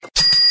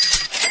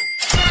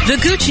The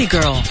Gucci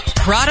Girl,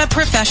 Prada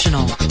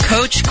Professional,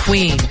 Coach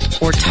Queen,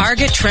 or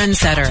Target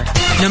Trendsetter.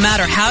 No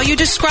matter how you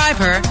describe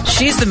her,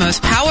 she's the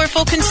most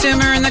powerful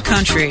consumer in the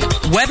country.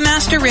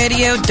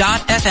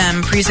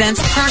 Webmasterradio.fm presents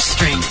Purse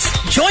Strings.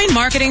 Join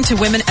Marketing to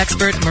Women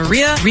expert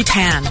Maria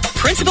Ritan,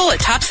 principal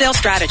at Top Sales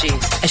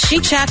Strategies, as she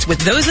chats with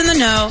those in the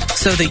know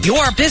so that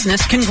your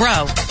business can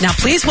grow. Now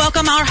please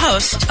welcome our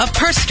host of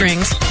Purse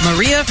Strings,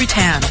 Maria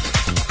Ritan.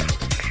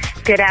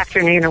 Good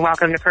afternoon and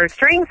welcome to Purse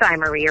Strings. I'm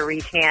Maria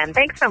Ritan.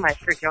 Thanks so much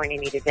for joining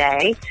me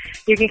today.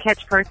 You can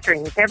catch Purse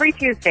Strings every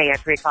Tuesday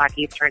at 3 o'clock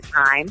Eastern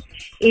Time.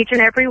 Each and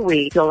every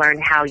week, you'll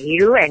learn how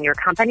you and your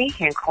company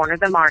can corner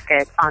the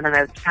market on the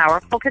most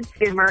powerful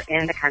consumer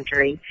in the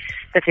country,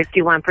 the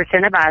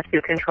 51% of us who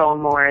control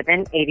more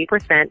than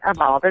 80% of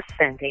all the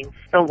spending,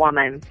 the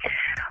woman.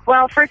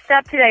 Well, first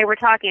up today, we're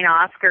talking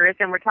Oscars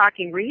and we're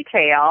talking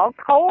retail.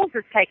 Kohl's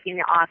is taking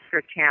the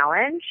Oscar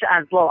challenge.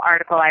 A little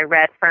article I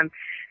read from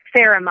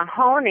Sarah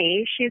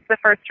Mahoney. She's the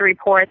first to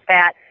report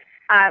that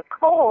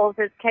Kohl's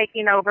is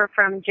taking over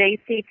from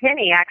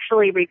JCPenney,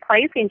 actually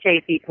replacing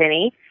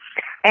JCPenney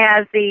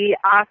as the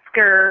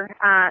Oscar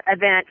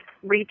event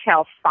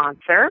retail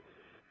sponsor.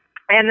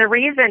 And the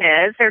reason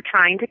is they're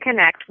trying to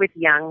connect with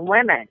young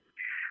women.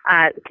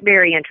 It's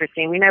very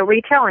interesting. We know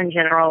retail in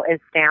general is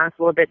down, it's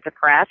a little bit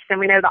depressed, and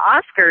we know the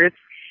Oscars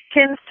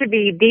tends to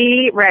be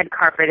the red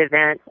carpet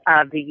event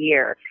of the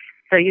year.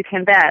 So you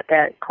can bet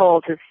that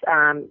Kohl's is,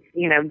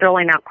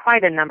 doling out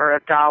quite a number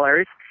of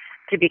dollars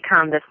to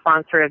become the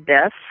sponsor of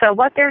this. So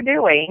what they're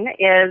doing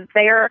is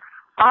they're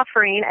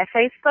offering a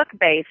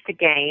Facebook-based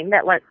game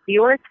that lets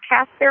viewers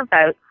cast their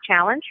votes,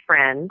 challenge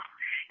friends,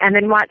 and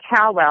then watch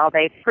how well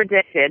they've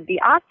predicted the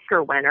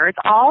Oscar winners,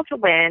 all to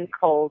win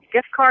Kohl's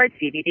gift cards,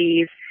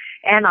 DVDs,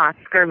 and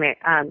Oscar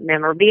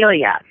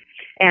memorabilia.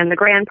 And the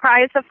grand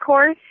prize, of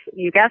course,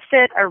 you guessed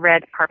it, a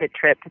red carpet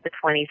trip to the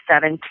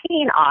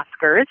 2017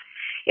 Oscars.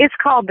 It's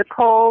called the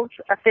Kohl's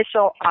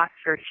Official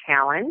Oscar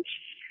Challenge.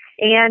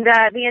 And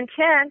the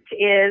intent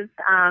is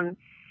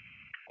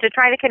to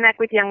try to connect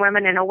with young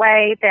women in a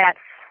way that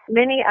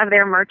many of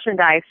their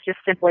merchandise just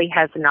simply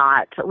has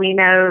not. We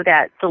know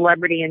that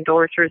celebrity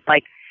endorsers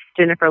like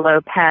Jennifer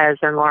Lopez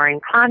and Lauren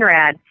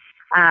Conrad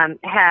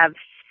have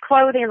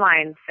clothing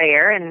lines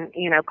there. And,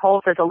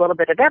 Kohl's has a little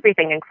bit of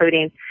everything,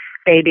 including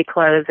baby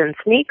clothes and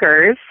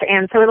sneakers.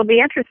 And so it'll be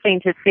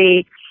interesting to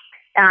see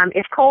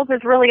if Kohl's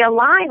is really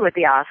aligned with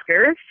the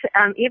Oscars.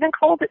 Even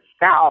Kohl's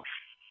itself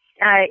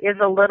is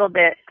a little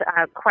bit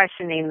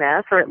questioning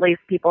this, or at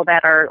least people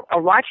that are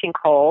watching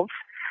Kohl's.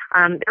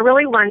 They're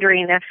really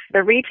wondering if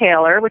the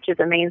retailer, which is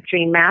a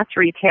mainstream mass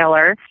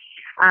retailer,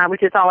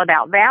 which is all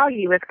about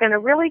value, is going to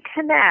really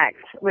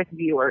connect with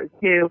viewers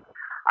who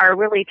are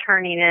really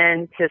turning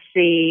in to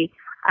see,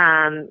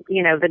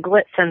 the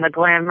glitz and the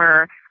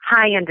glamour,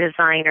 high-end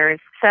designers,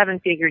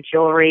 seven-figure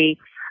jewelry,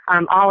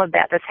 all of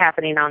that's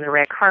happening on the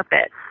red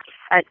carpet.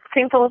 It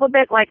seems a little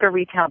bit like a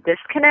retail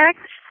disconnect,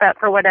 but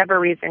for whatever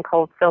reason,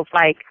 Kohl's feels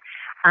like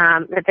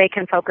that they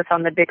can focus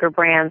on the bigger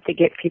brands to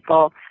get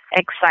people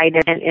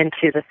excited and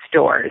into the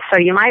stores. So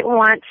you might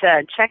want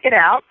to check it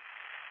out.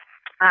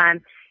 I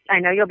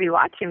know you'll be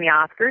watching the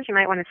Oscars. You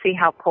might want to see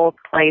how Kohl's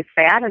plays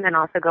that, and then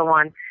also go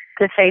on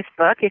to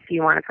Facebook if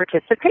you want to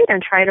participate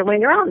and try to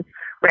win your own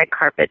red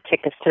carpet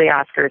tickets to the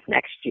Oscars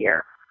next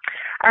year.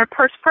 Our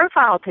first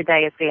profile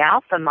today is the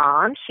Alpha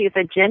Mom. She's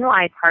a Gen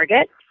Y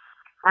target.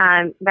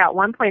 About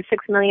 1.6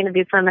 million of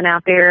these women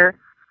out there,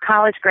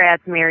 college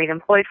grads, married,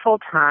 employed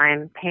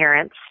full-time,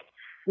 parents,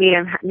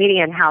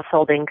 median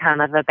household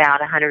income of about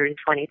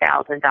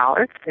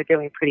 $120,000. They're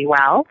doing pretty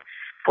well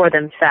for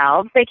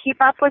themselves. They keep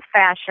up with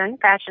fashion.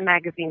 Fashion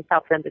magazines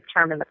help them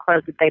determine the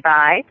clothes that they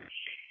buy.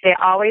 They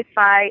always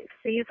buy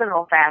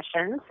seasonal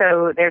fashion,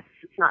 so there's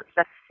not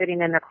stuff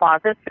sitting in their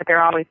closets, but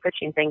they're always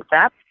switching things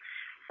up.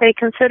 They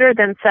consider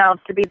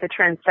themselves to be the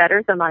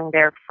trendsetters among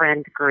their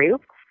friend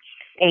group.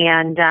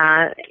 And,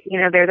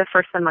 they're the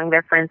first among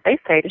their friends, they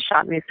say, to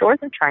shop new stores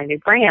and try new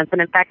brands.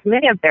 And in fact,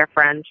 many of their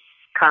friends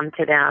come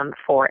to them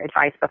for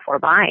advice before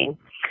buying.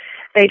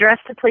 They dress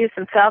to please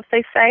themselves,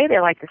 they say. They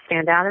like to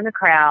stand out in the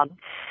crowd.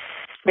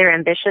 They're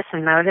ambitious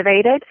and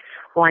motivated,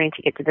 wanting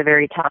to get to the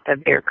very top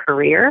of their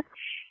career.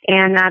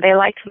 And they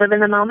like to live in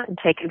the moment and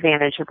take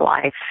advantage of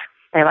life.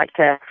 They like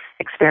to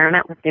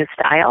experiment with new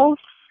styles.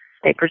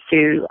 They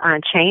pursue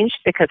change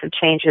because of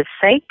change's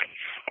sake,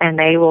 and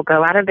they will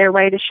go out of their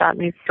way to shop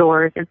new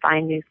stores and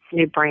find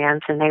new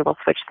brands, and they will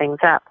switch things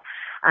up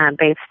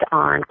based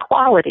on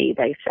quality,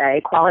 they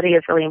say. Quality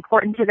is really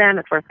important to them.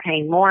 It's worth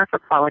paying more for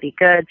quality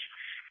goods.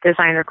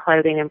 Designer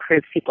clothing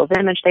improves people's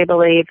image, they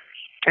believe.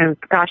 And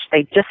gosh,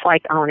 they just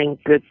like owning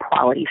good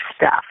quality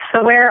stuff.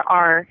 So where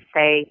are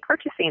they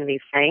purchasing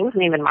these things?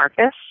 Neiman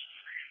Marcus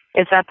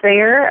is up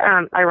there.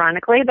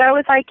 Ironically, though,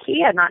 is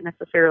IKEA, not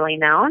necessarily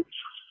known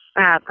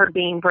for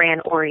being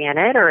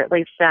brand-oriented, or at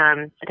least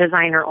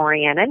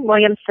designer-oriented.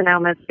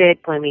 Williams-Sonoma's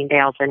big,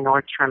 Bloomingdale's, and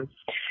Nordstrom.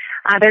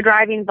 They're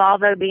driving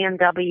Volvo,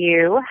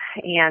 BMW,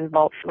 and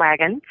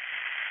Volkswagen.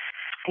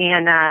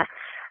 And,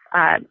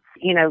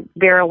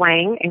 Vera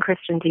Wang and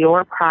Christian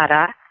Dior,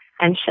 Prada,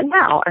 and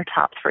Chanel are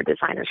top for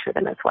designers for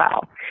them as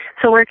well.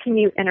 So where can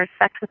you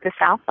intersect with this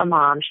alpha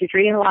mom? She's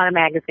reading a lot of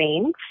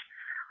magazines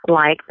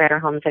like Better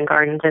Homes and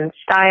Gardens and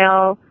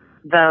Style,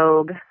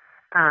 Vogue,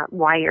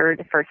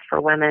 Wired, First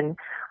for Women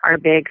are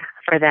big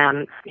for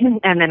them.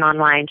 And then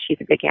online, she's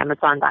a big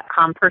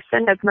Amazon.com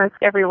person, as most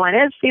everyone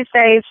is these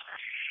days,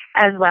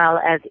 as well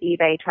as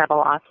eBay,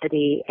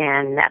 Travelocity,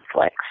 and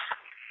Netflix.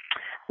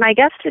 My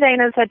guest today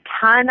knows a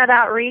ton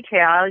about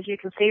retail. As you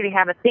can see, we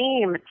have a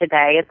theme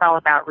today. It's all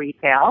about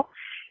retail.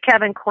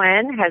 Kevin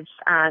Quinn has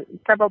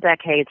several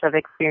decades of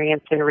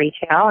experience in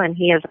retail, and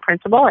he is a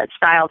principal at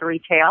Styled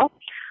Retail,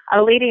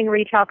 a leading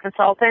retail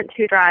consultant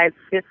who drives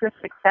business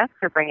success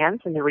for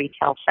brands in the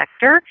retail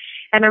sector.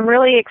 And I'm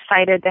really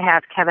excited to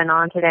have Kevin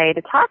on today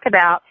to talk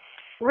about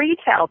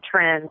retail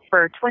trends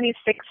for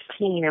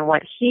 2016 and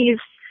what he's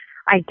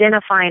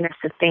identifying as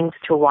the things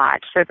to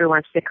watch. So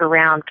everyone stick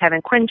around.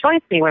 Kevin Quinn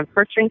joins me when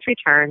Purse Strings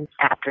returns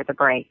after the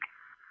break.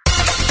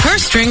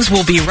 Purse Strings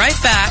will be right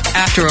back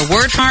after a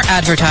word from our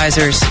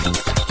advertisers.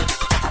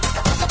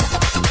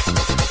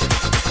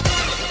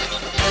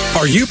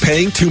 Are you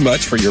paying too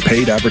much for your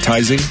paid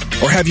advertising?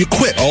 Or have you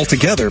quit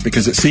altogether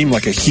because it seemed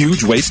like a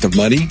huge waste of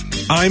money?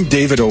 I'm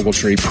David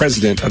Ogletree,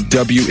 president of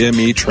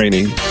WME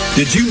Training.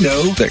 Did you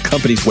know that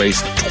companies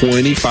waste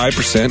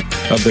 25%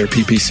 of their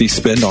PPC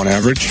spend on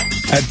average?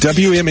 At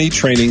WME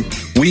Training,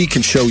 we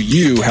can show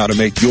you how to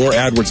make your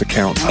AdWords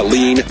account a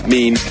lean,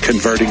 mean,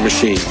 converting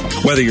machine.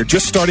 Whether you're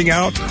just starting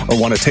out or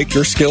want to take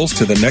your skills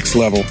to the next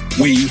level,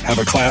 we have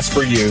a class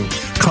for you.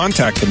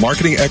 Contact the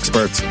marketing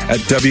experts at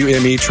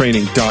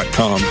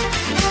WMEtraining.com.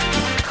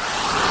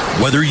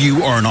 Whether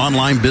you are an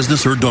online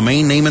business or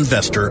domain name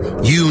investor,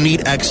 you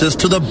need access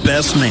to the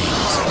best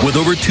names. With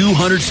over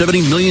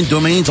 270 million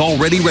domains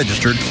already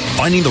registered,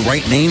 finding the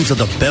right names at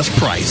the best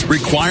price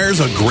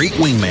requires a great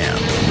wingman.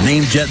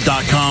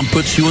 Namejet.com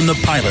puts you in the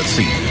pilot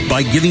seat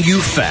by giving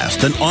you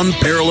fast and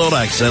unparalleled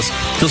access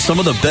to some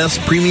of the best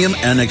premium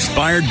and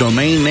expired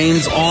domain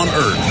names on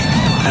earth.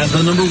 As the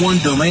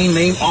 #1 domain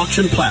name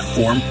auction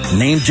platform,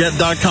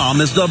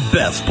 Namejet.com is the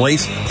best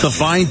place to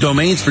find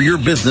domains for your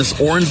business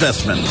or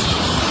investment.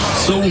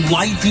 So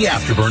light the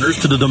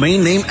afterburners to the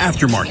domain name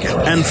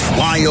aftermarket and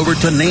fly over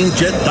to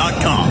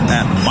Namejet.com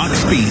at Mach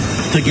speed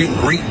to get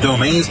great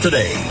domains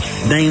today.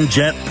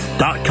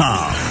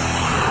 Namejet.com.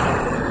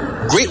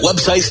 Great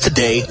websites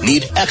today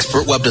need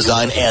expert web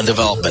design and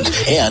development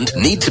and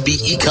need to be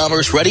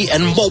e-commerce ready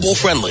and mobile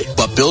friendly.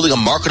 But building a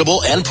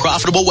marketable and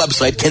profitable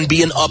website can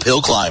be an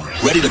uphill climb.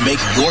 Ready to make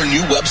your new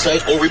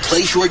website or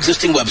replace your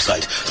existing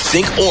website?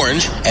 Think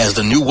Orange as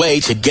the new way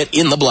to get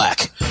in the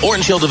black.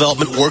 Orange Hill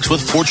Development works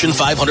with Fortune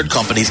 500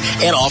 companies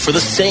and offer the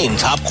same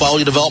top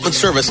quality development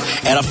service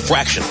at a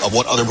fraction of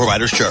what other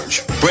providers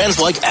charge. Brands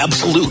like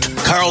Absolute,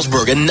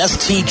 Carlsberg, and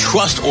Nestea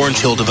trust Orange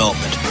Hill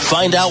Development.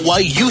 Find out why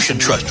you should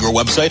trust your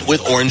website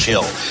with Orange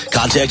Hill.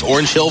 Contact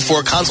Orange Hill for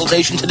a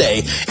consultation today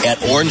at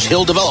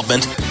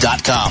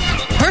orangehilldevelopment.com.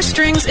 Purse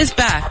Strings is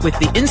back with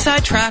the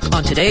inside track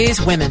on today's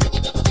women.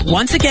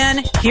 Once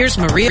again, here's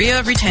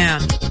Maria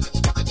Retan.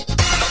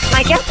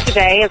 My guest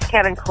today is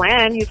Kevin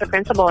Quinn. He's a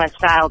principal at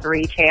Styled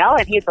Retail,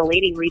 and he's a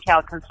leading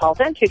retail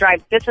consultant who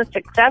drives business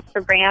success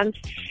for brands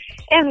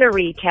in the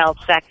retail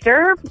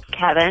sector.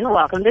 Kevin,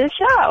 welcome to the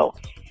show.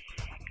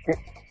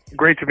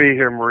 Great to be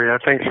here, Maria.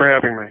 Thanks for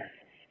having me.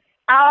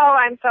 Oh,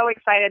 I'm so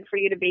excited for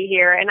you to be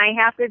here. And I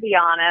have to be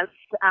honest,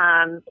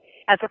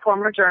 as a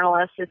former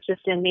journalist, it's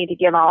just in me to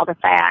give all the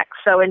facts.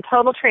 So in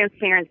total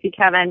transparency,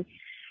 Kevin,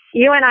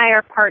 you and I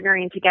are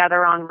partnering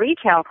together on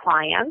retail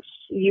clients.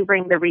 You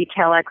bring the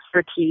retail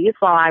expertise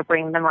while I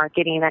bring the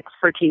marketing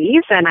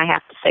expertise. And I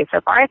have to say,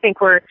 so far, I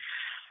think we're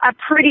a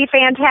pretty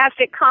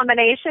fantastic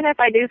combination, if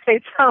I do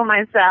say so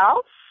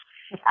myself.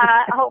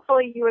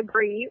 Hopefully you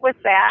agree with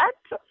that.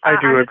 I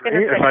do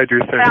agree, if I do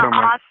say so myself.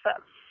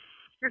 Awesome.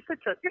 You're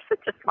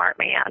such a smart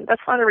man.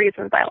 That's one of the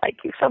reasons I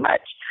like you so much.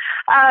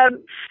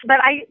 But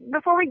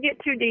before we get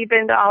too deep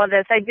into all of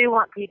this, I do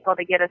want people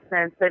to get a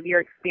sense of your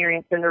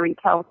experience in the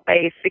retail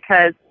space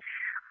because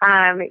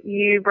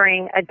you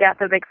bring a depth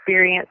of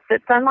experience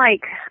that's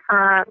unlike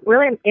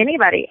really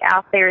anybody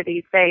out there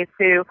these days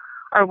who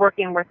are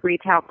working with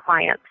retail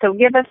clients. So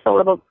give us a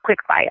little quick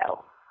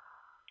bio.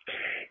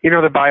 You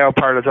know, the bio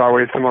part is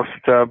always the most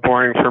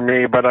boring for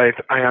me, but I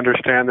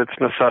understand its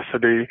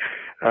necessity.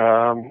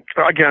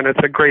 Again, it's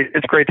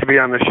great to be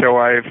on the show.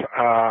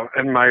 I've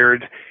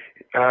admired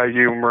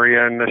you,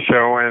 Maria, in the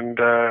show, and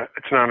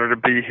it's an honor to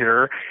be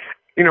here.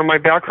 You know, my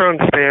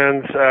background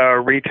spans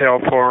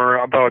retail for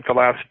about the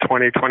last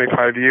 20,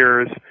 25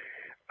 years.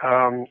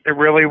 It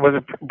really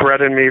was bred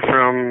in me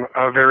from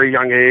a very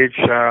young age.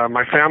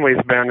 My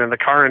family's been in the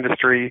car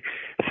industry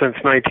since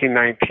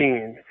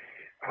 1919.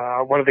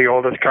 One of the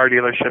oldest car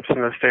dealerships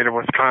in the state of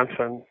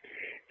Wisconsin.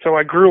 So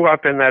I grew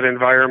up in that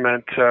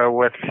environment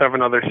with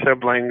 7 other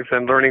siblings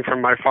and learning from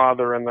my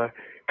father in the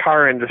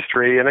car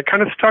industry, and it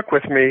kind of stuck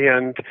with me.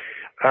 And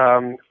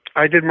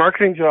I did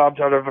marketing jobs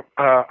out of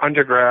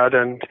undergrad,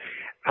 and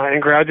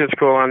in graduate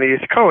school on the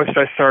East Coast,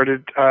 I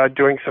started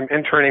doing some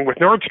interning with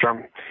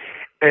Nordstrom.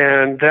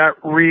 And that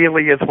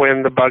really is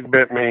when the bug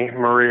bit me,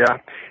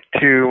 Maria,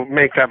 to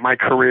make that my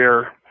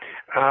career.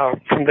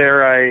 From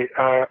there,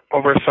 I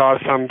oversaw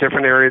some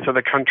different areas of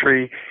the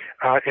country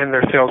in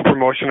their sales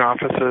promotion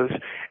offices,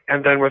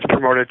 and then was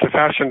promoted to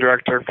fashion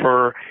director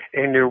for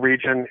a new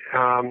region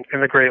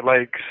in the Great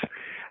Lakes.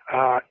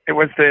 It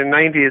was the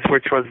 90s,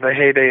 which was the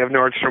heyday of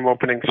Nordstrom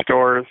opening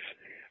stores,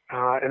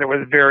 and it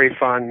was very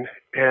fun.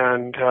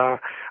 And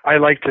I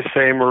like to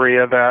say,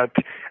 Maria, that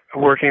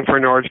working for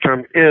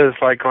Nordstrom is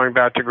like going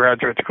back to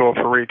graduate school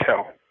for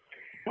retail.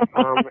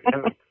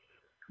 And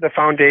the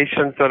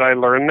foundations that I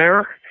learned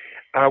there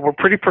were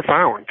pretty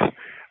profound.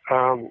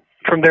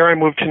 From there, I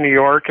moved to New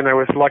York, and I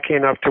was lucky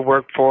enough to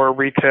work for a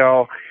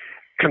retail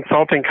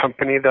consulting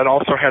company that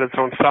also had its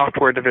own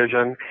software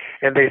division,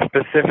 and they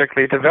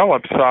specifically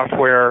developed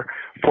software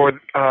for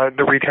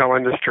the retail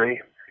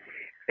industry.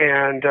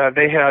 And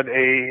they had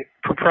a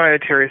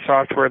proprietary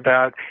software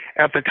that,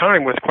 at the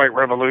time, was quite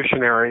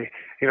revolutionary.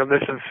 You know,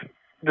 this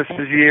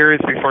is years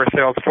before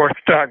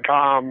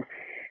Salesforce.com,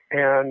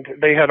 and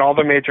they had all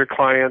the major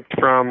clients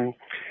from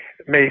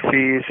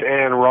Macy's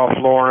and Ralph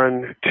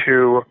Lauren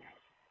to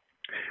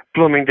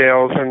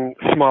Bloomingdale's and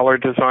smaller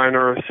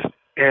designers.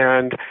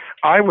 And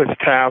I was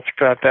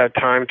tasked at that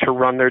time to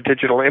run their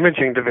digital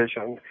imaging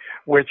division,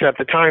 which at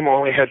the time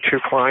only had 2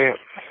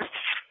 clients.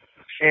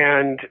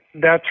 And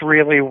that's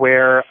really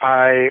where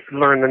I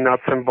learned the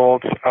nuts and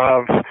bolts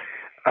of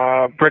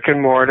brick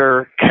and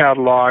mortar,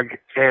 catalog,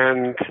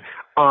 and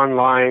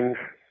online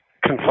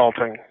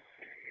consulting.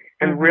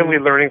 And really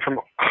learning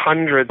from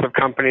hundreds of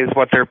companies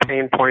what their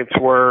pain points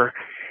were.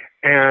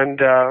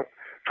 And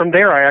from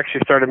there, I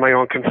actually started my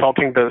own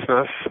consulting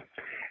business.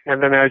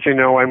 And then, as you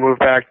know, I moved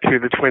back to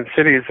the Twin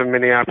Cities of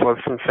Minneapolis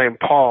and St.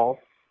 Paul,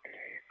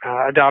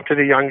 adopted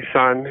a young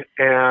son,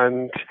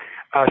 and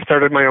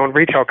started my own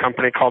retail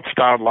company called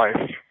Styled Life.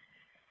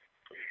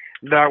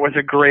 That was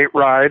a great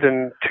ride.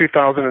 In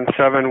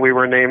 2007, we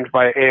were named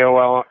by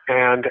AOL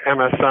and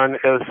MSN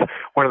as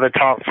one of the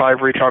top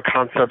 5 retail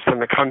concepts in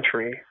the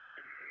country.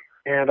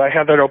 And I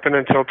had that open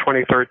until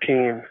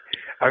 2013.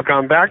 I've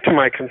gone back to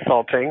my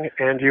consulting,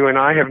 and you and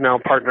I have now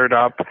partnered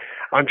up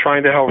on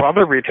trying to help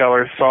other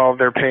retailers solve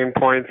their pain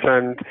points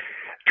and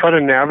try to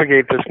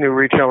navigate this new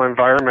retail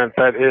environment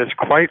that is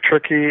quite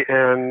tricky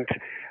and,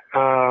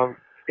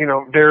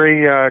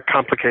 very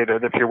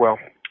complicated, if you will.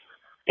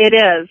 It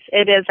is.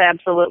 It is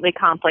absolutely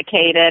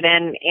complicated,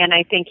 and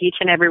I think each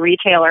and every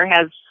retailer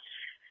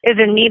is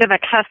in need of a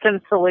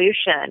custom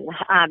solution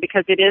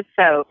because it is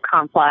so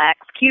complex.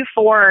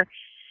 Q4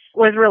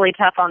 was really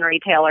tough on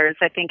retailers.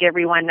 I think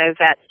everyone knows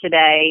that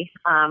today.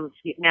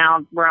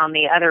 Now we're on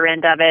the other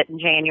end of it in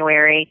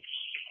January.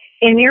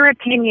 In your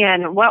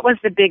opinion, what was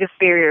the biggest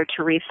barrier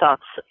to resale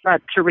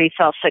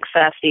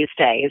success these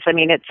days? I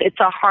mean, it's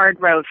a hard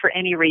road for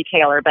any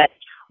retailer, but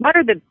what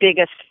are the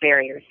biggest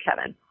barriers,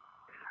 Kevin?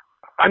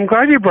 I'm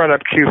glad you brought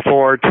up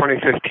Q4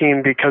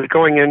 2015 because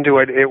going into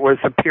it, it was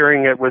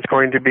appearing it was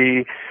going to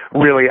be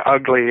really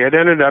ugly. It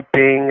ended up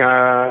being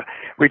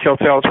retail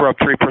sales were up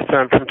 3%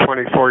 from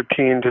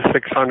 2014 to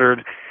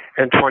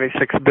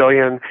 $626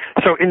 billion.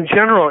 So in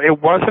general,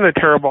 it wasn't a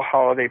terrible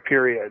holiday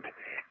period.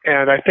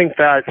 And I think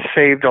that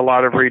saved a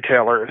lot of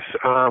retailers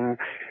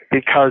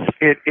because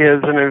it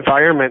is an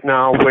environment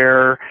now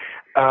where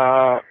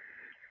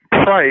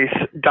price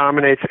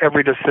dominates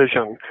every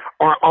decision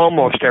or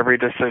almost every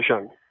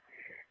decision.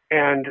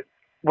 And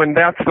when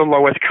that's the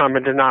lowest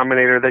common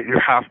denominator that you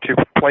have to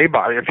play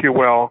by, if you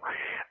will,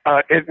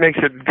 it makes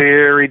it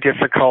very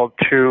difficult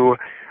to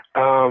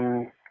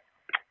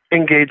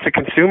engage the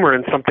consumer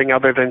in something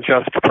other than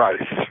just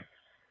price.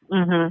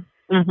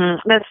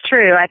 That's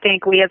true. I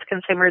think we as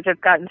consumers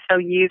have gotten so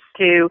used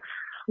to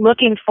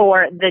looking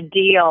for the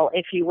deal,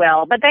 if you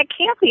will, but that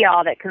can't be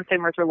all that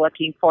consumers are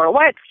looking for.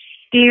 What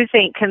do you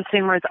think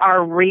consumers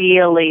are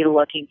really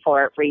looking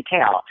for at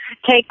retail?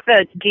 Take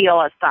the deal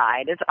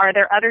aside. Are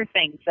there other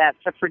things that's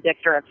a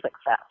predictor of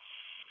success?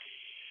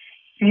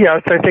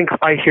 Yes, I think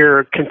I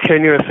hear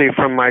continuously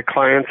from my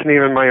clients and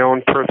even my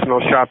own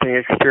personal shopping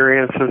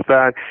experiences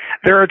that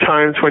there are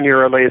times when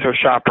you're a laser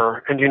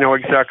shopper and you know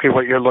exactly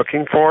what you're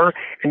looking for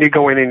and you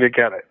go in and you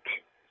get it.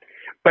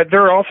 But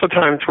there are also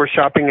times where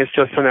shopping is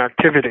just an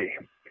activity,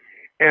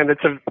 and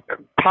it's a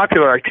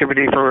popular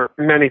activity for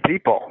many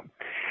people.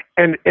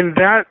 And in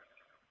that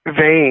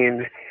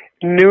vein,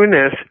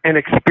 newness and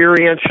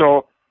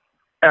experiential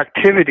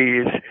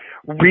activities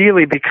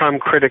really become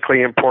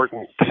critically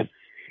important.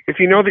 If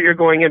you know that you're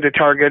going into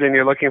Target and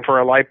you're looking for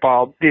a light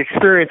bulb, the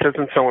experience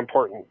isn't so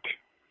important.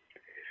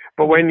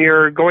 But when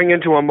you're going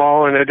into a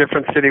mall in a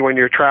different city when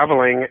you're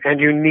traveling and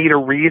you need a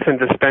reason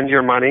to spend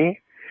your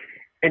money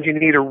and you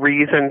need a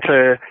reason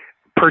to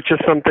purchase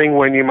something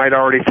when you might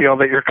already feel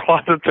that your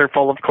closets are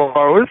full of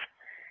clothes,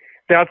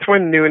 that's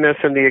when newness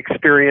and the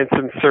experience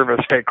and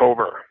service take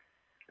over.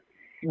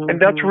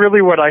 And that's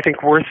really what I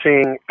think we're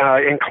seeing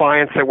in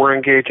clients that we're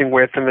engaging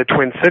with in the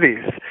Twin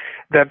Cities,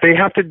 that they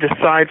have to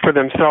decide for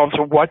themselves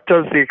what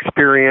does the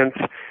experience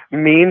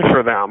mean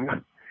for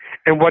them,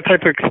 and what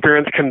type of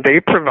experience can they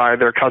provide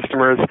their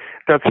customers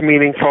that's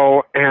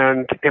meaningful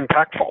and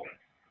impactful.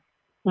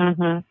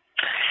 Mm-hmm.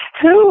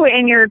 Who,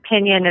 in your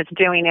opinion, is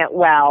doing it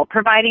well,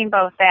 providing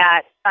both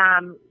that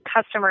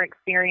customer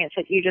experience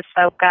that you just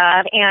spoke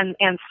of and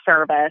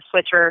service,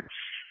 which are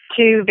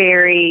two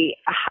very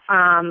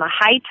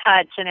high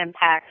touch and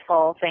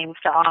impactful things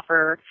to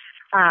offer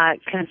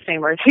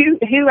consumers?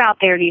 Who out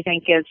there do you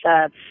think is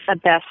a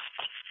best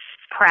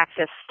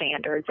practice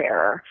standard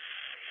bearer?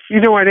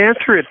 I'd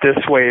answer it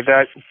this way,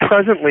 that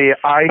presently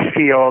I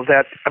feel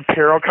that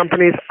apparel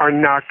companies are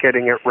not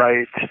getting it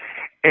right.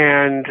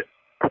 And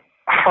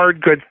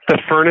hard goods, the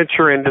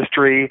furniture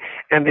industry,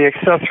 and the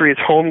accessories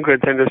home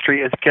goods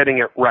industry is getting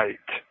it right.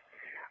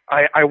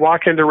 I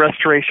walk into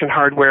Restoration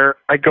Hardware,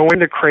 I go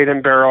into Crate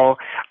 & Barrel,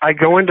 I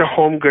go into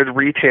home good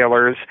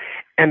retailers,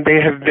 and they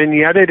have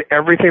vignetted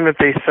everything that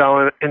they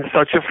sell in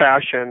such a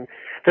fashion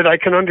that I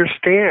can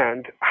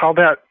understand how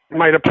that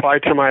might apply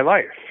to my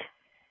life.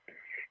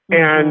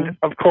 Mm-hmm. And,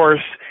 of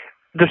course,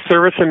 the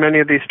service in many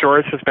of these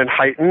stores has been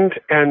heightened,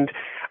 and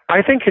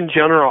I think in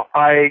general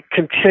I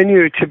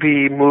continue to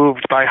be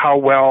moved by how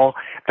well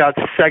that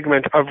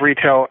segment of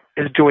retail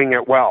is doing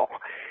it well.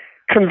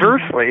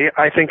 Conversely,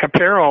 I think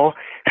apparel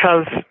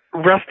has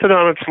rested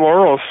on its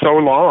laurels so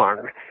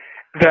long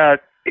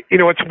that,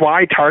 it's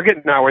why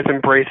Target now is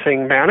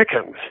embracing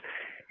mannequins.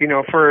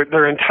 For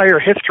their entire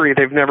history,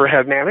 they've never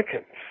had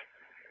mannequins.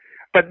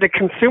 But the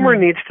consumer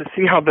needs to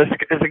see how this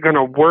is going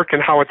to work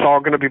and how it's all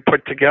going to be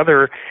put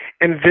together.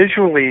 And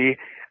visually,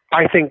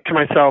 I think to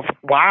myself,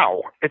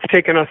 wow, it's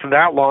taken us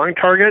that long,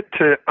 Target,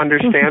 to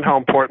understand how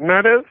important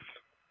that is.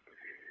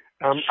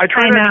 I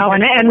know,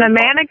 and the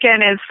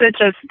mannequin is such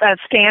a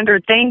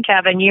standard thing,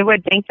 Kevin. You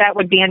would think that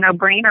would be a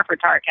no-brainer for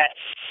Target.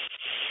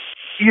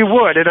 You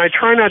would, and I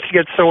try not to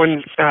get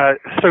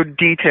so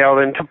detailed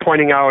into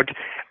pointing out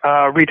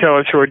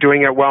retailers who are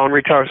doing it well and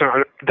retailers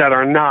that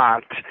are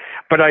not.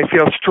 But I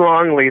feel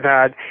strongly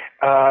that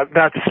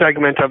that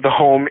segment of the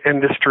home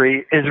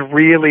industry is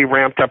really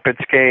ramped up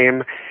its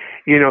game.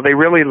 They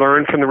really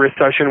learned from the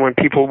recession when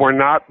people were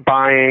not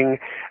buying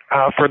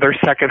for their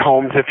second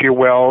homes, if you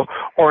will,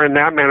 or in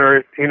that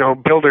manner,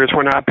 builders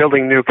were not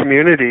building new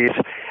communities,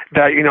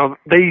 that,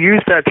 they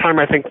used that time,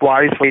 I think,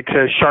 wisely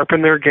to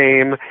sharpen their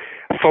game,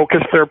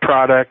 focus their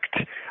product.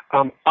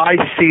 I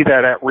see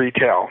that at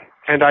retail,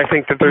 and I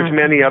think that there's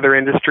many other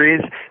industries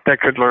that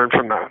could learn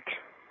from that.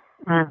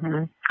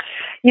 Mm-hmm.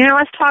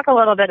 Let's talk a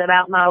little bit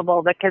about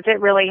mobile, because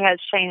it really has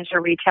changed the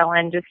retail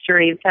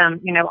industry.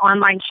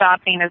 Online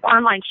shopping, as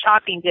online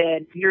shopping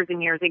did years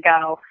and years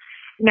ago,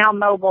 now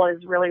mobile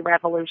has really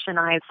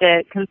revolutionized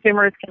it.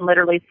 Consumers can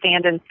literally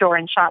stand in store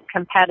and shop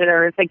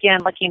competitors.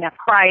 Again, looking at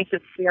price,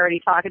 as we already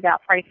talked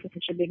about, price is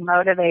such a big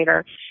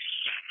motivator.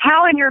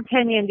 How, in your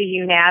opinion, do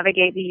you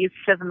navigate the use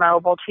of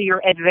mobile to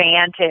your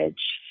advantage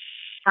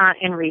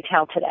in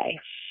retail today?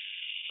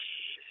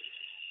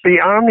 The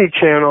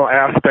omni-channel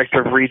aspect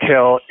of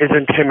retail is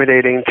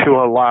intimidating to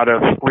a lot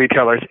of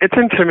retailers. It's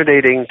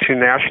intimidating to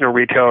national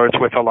retailers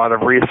with a lot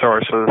of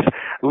resources,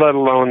 let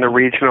alone the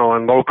regional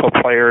and local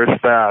players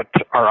that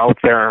are out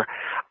there.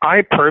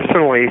 I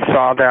personally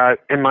saw that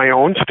in my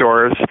own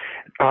stores,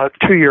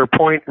 to your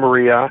point,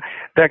 Maria,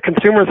 that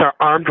consumers are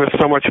armed with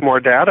so much more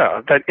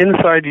data, that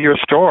inside your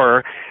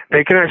store,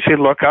 they can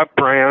actually look up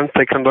brands,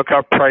 they can look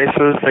up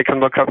prices, they can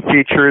look up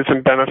features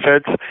and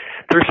benefits.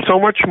 They're so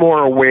much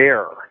more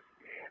aware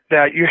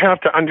that you have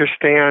to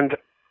understand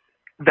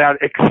that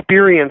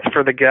experience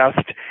for the guest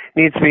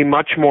needs to be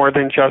much more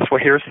than just, well,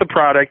 here's the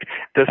product,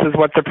 this is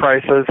what the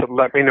price is,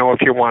 let me know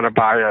if you want to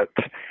buy it.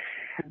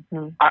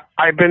 Mm-hmm.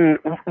 I've been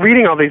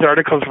reading all these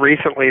articles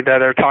recently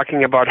that are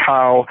talking about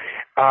how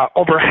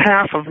over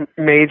half of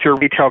major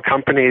retail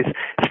companies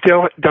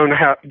still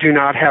do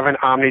not have an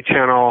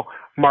omni-channel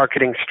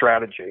marketing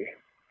strategy.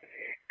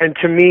 And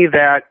to me,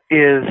 that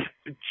is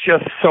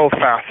just so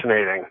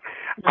fascinating.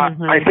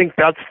 Mm-hmm. I think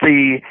that's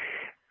the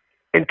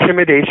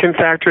intimidation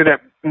factor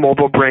that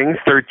mobile brings.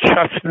 They're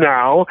just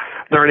now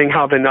learning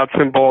how the nuts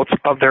and bolts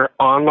of their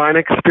online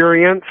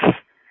experience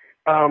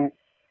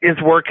is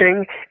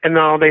working, and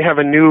now they have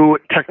a new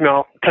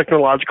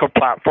technological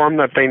platform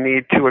that they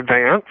need to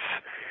advance.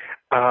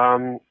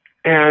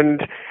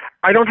 And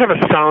I don't have a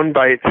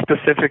soundbite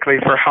specifically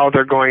for how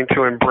they're going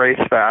to embrace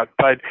that,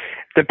 but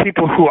the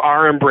people who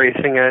are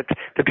embracing it,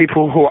 the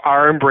people who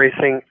are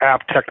embracing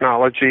app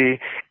technology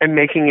and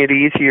making it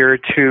easier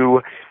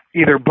to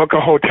either book a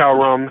hotel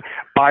room,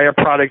 buy a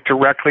product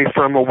directly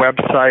from a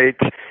website,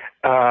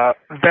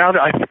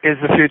 that is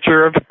the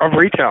future of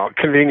retail,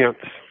 convenience.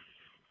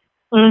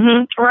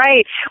 Mm-hmm.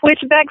 Right.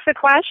 Which begs the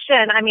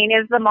question,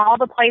 is the mall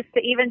the place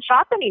to even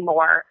shop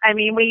anymore?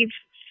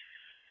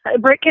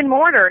 Brick and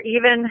mortar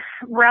even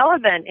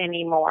relevant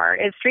anymore?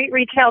 Is street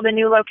retail the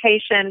new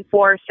location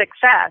for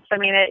success?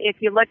 If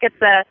you look at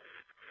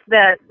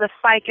the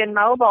spike in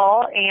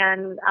mobile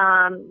and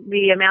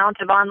the amount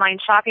of online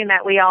shopping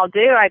that we all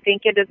do, I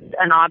think it is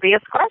an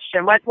obvious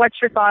question.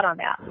 What's your thought on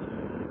that?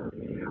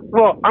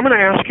 Well, I'm going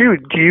to ask you,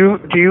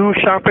 do you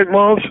shop at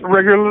malls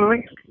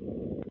regularly?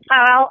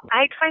 Well,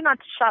 I try not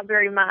to shop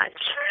very much.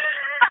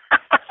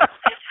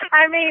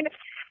 I mean,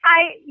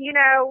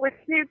 with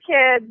 2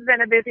 kids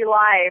and a busy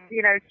life,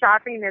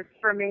 shopping is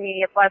for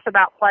me less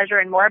about pleasure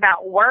and more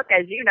about work,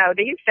 as you know,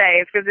 these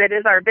days, because it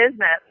is our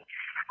business.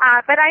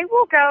 But I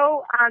will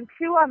go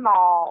to a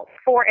mall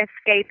for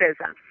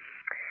escapism.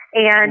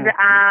 And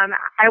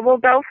I will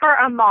go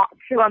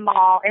to a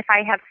mall if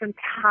I have some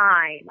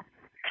time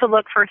to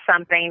look for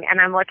something, and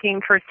I'm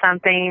looking for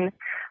something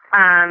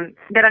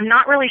that I'm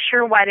not really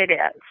sure what it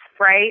is,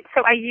 right?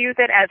 So I use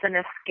it as an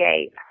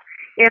escape.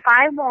 If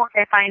I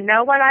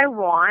know what I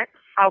want,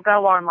 I'll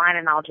go online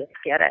and I'll just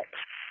get it.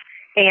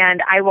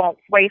 And I won't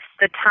waste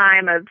the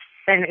time and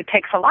it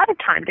takes a lot of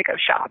time to go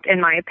shop, in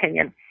my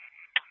opinion.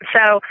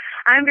 So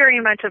I'm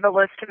very much of a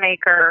list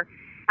maker.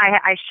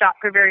 I shop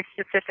for very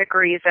specific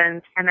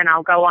reasons, and then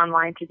I'll go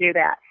online to do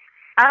that.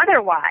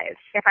 Otherwise,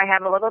 if I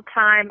have a little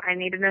time, I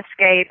need an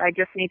escape, I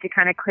just need to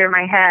kind of clear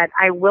my head,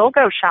 I will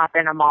go shop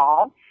in a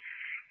mall,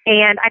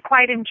 and I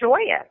quite enjoy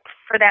it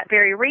for that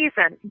very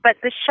reason. But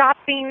the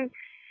shopping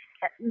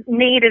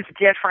need is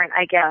different,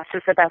 I guess,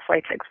 is the best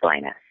way to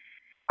explain it.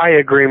 I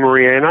agree,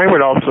 Maria, and I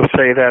would also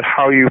say that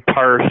how you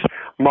parse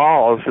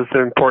malls is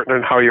important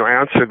in how you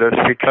answer this,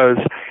 because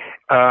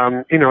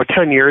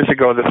 10 years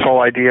ago, this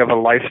whole idea of a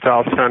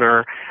lifestyle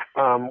center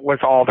was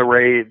all the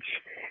rage.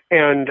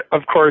 And,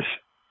 of course,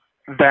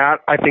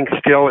 that, I think,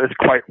 still is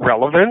quite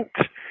relevant.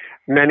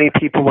 Many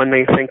people, when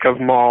they think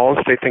of malls,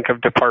 they think of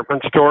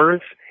department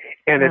stores.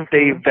 And if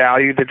they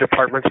value the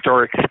department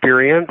store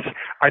experience,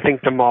 I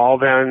think the mall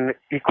then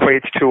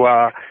equates to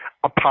a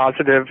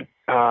positive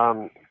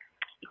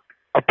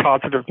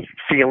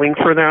feeling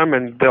for them,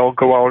 and they'll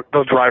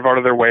drive out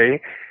of their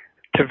way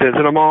to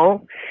visit a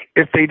mall.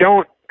 If they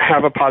don't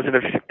have a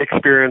positive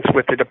experience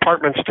with the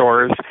department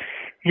stores,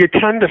 you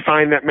tend to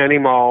find that many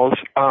malls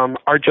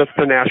are just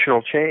the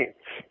national chains.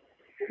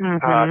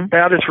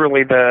 That is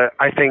really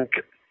I think,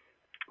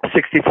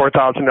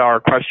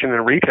 $64,000 question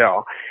in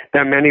retail,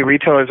 that many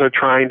retailers are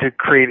trying to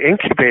create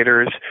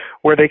incubators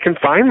where they can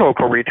find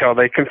local retail,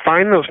 they can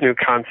find those new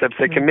concepts,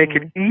 they can make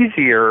it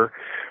easier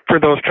for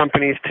those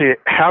companies to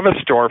have a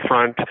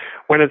storefront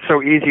when it's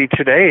so easy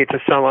today to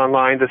sell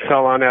online, to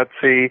sell on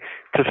Etsy,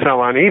 to sell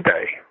on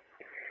eBay.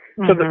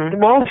 So the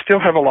malls still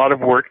have a lot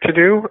of work to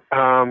do,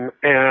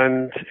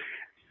 and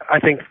I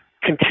think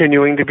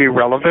continuing to be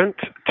relevant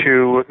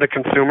to the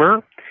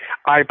consumer.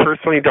 I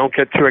personally don't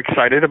get too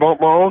excited about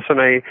malls, and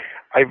I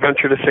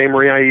venture to say,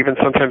 Maria, I even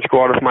sometimes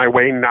go out of my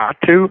way not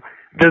to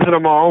visit a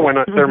mall when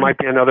there might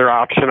be another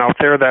option out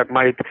there that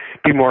might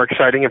be more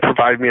exciting and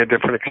provide me a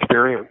different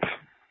experience.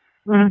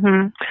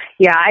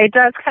 Yeah, it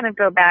does kind of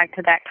go back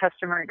to that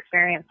customer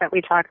experience that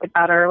we talked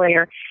about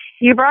earlier.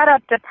 You brought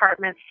up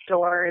department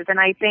stores, and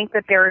I think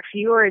that there are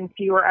fewer and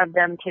fewer of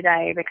them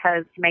today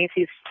because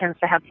Macy's tends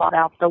to have bought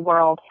out the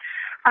world.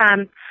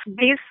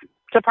 These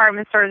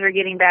department stores are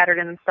getting battered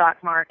in the stock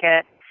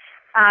market.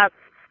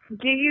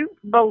 Do you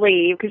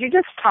believe, because you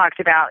just talked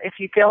about if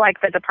you feel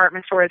like the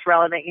department store is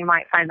relevant, you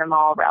might find them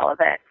all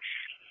relevant.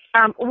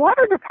 What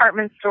are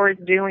department stores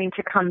doing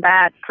to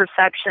combat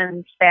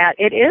perceptions that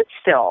it is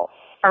still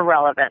a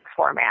relevant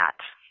format,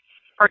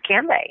 or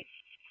can they?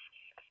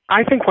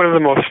 I think one of the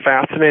most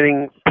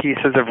fascinating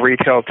pieces of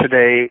retail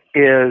today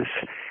is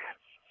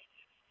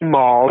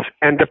malls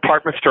and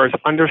department stores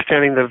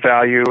understanding the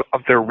value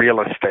of their real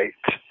estate,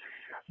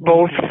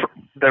 both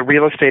the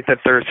real estate that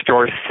their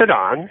stores sit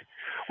on,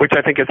 which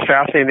I think is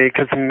fascinating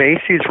because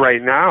Macy's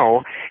right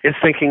now is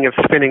thinking of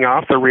spinning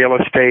off the real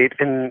estate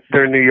in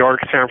their New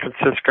York, San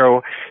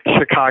Francisco,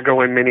 Chicago,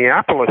 and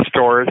Minneapolis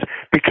stores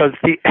because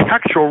the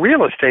actual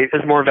real estate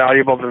is more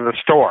valuable than the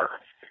store.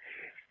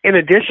 In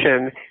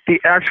addition, the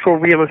actual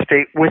real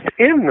estate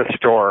within the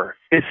store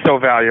is so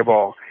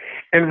valuable.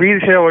 And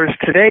retailers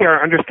today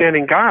are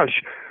understanding,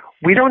 gosh,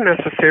 we don't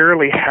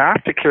necessarily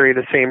have to carry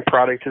the same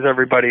product as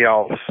everybody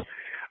else.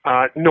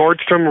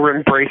 Nordstrom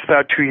embraced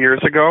that 2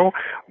 years ago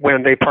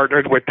when they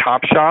partnered with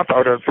Topshop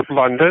out of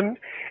London,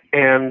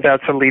 and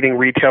that's a leading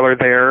retailer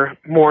there,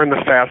 more in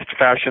the fast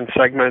fashion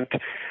segment.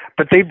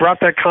 But they brought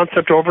that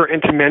concept over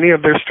into many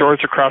of their stores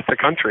across the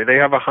country. They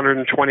have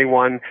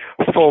 121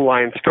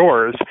 full-line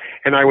stores,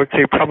 and I would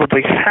say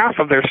probably half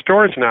of their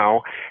stores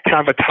now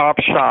have a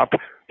Topshop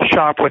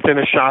shop within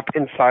a shop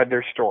inside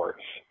their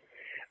stores.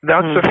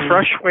 That's a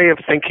fresh way of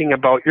thinking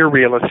about your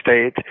real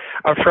estate,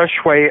 a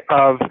fresh way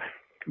of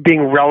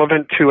being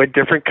relevant to a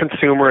different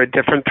consumer, a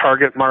different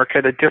target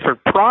market, a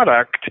different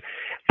product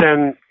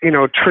than,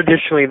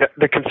 traditionally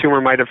the consumer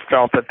might have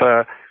felt that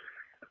the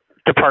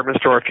department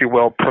store, if you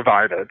will,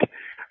 provided.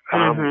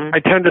 I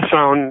tend to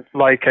sound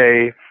like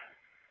a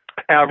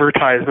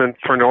advertisement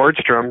for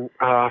Nordstrom,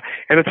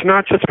 and it's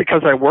not just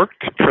because I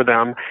worked for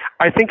them.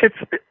 I think it's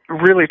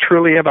really,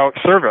 truly about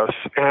service,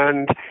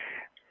 and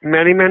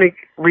many, many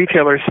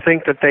retailers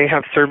think that they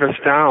have service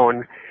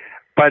down,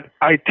 but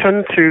I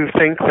tend to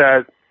think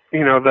that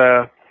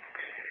the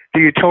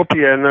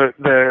utopia and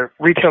the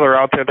retailer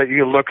out there that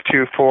you look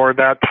to for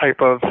that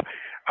type of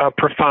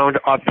profound,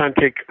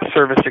 authentic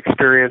service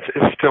experience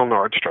is still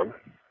Nordstrom.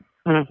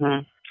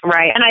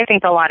 Right, and I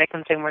think a lot of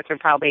consumers would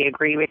probably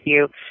agree with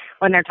you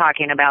when they're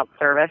talking about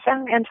service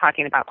and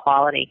talking about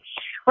quality.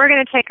 We're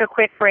going to take a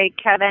quick break,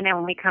 Kevin, and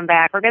when we come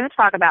back, we're going to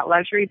talk about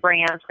luxury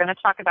brands. We're going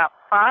to talk about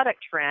product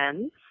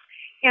trends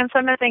and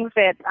some of the things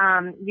that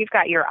you've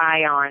got your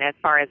eye on as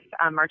far as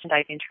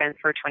merchandising trends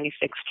for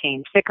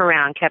 2016. Stick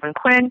around. Kevin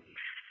Quinn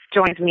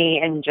joins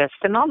me in just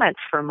a moment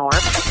for more.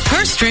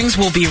 Purse Strings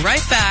will be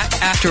right back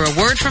after a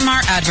word from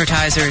our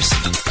advertisers.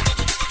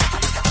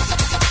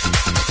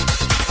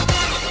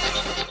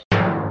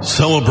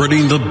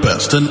 Celebrating the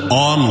best in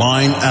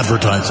online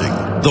advertising,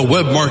 the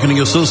Web Marketing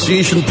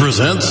Association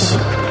presents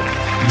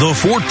the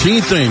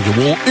 14th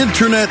Annual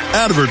Internet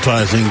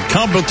Advertising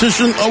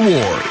Competition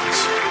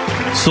Awards.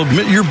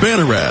 Submit your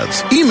banner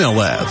ads,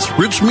 email ads,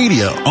 rich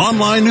media,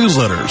 online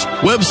newsletters,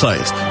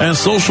 websites, and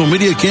social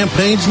media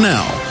campaigns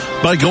now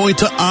by going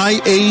to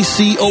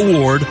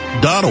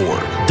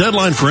iacaward.org.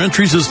 Deadline for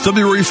entries is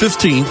February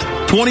 15th,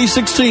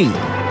 2016.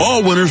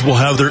 All winners will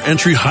have their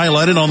entry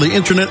highlighted on the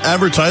Internet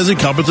Advertising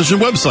Competition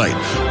website,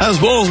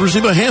 as well as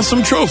receive a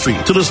handsome trophy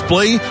to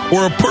display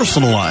or a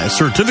personalized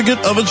certificate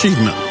of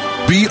achievement.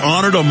 Be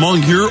honored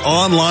among your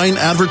online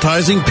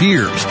advertising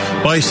peers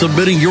by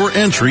submitting your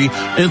entry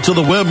into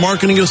the Web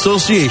Marketing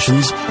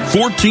Association's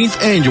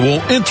 14th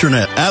Annual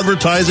Internet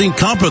Advertising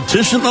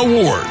Competition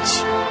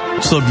Awards.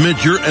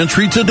 Submit your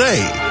entry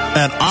today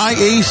at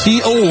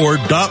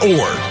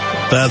iacaward.org.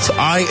 That's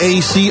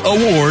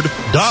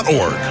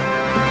iacaward.org.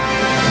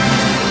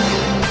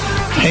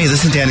 Hey,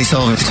 this is Danny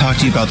Sullivan to talk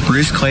to you about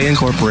Bruce Clay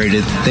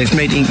Incorporated. They've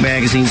made Inc.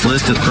 Magazine's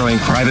list of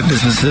growing private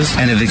businesses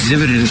and have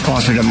exhibited and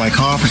sponsored at my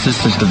conferences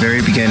since the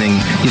very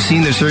beginning. You've seen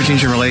their search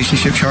engine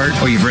relationship chart,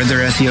 or you've read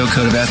their SEO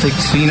code of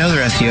ethics, so you know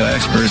they're SEO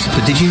experts.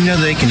 But did you know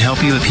they can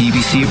help you with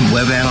PPC,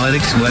 web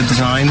analytics, web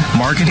design,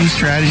 marketing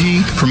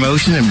strategy,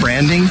 promotion, and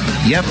branding?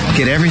 Yep,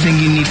 get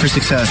everything you need for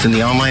success in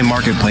the online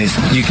marketplace.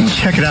 You can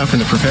check it out from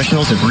the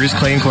professionals at Bruce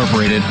Clay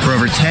Incorporated. For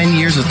over 10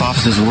 years with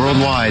offices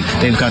worldwide,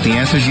 they've got the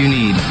answers you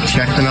need.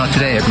 Check them out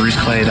today at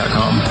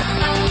bruceclay.com.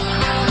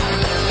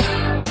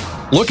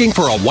 Looking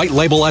for a white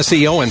label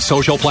SEO and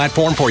social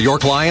platform for your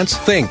clients?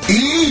 Think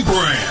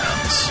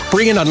eBrands.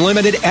 Free and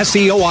unlimited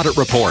SEO audit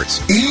reports.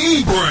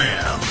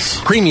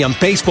 eBrands. Premium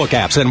Facebook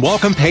apps and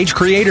welcome page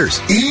creators.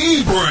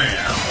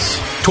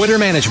 eBrands. Twitter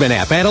management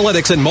app,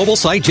 analytics, and mobile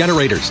site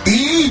generators.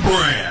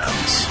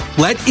 eBrands.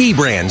 Let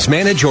eBrands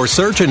manage your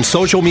search and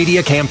social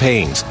media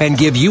campaigns and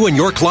give you and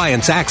your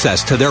clients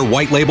access to their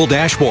white label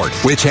dashboard,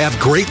 which have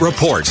great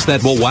reports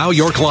that will wow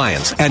your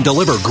clients and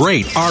deliver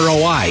great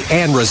ROI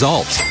and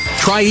results.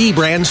 Try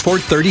eBrands for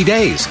 30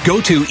 days. Go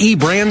to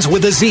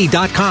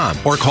eBrandsWithAZ.com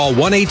or call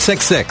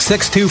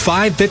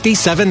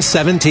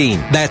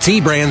 1-866-625-5717. That's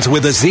eBrands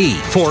with a Z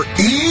for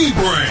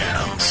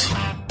eBrands.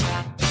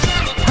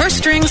 Purse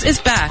Strings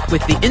is back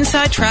with the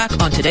inside track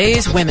on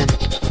today's women.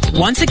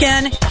 Once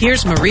again,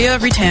 here's Maria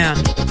Retan.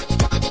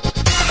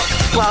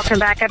 Welcome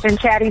back. I've been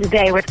chatting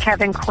today with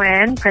Kevin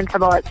Quinn,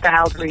 principal at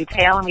Styles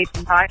Retail, and we've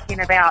been talking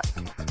about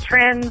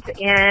trends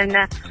in,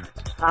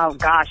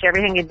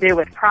 everything to do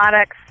with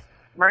products,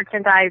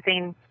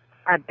 merchandising,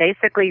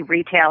 basically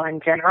retail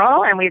in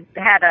general. And we've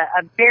had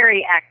a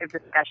very active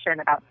discussion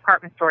about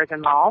department stores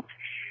and malls.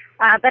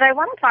 But I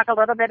want to talk a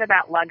little bit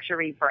about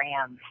luxury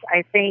brands.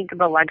 I think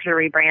the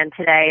luxury brand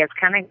today has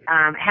kind of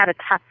had a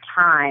tough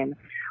time.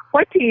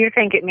 What do you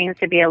think it means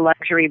to be a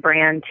luxury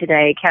brand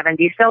today, Kevin?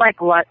 Do you feel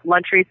like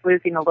luxury is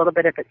losing a little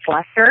bit of its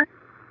luster?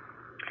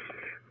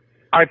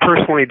 I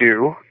personally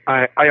do.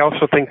 I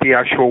also think the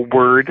actual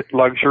word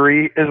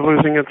luxury is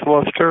losing its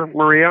luster,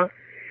 Maria.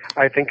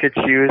 I think it's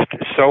used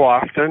so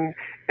often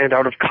and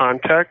out of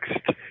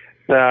context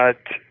that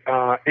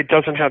it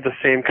doesn't have the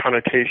same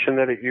connotation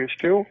that it used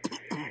to.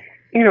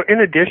 You know,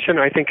 in addition,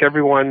 I think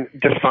everyone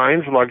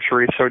defines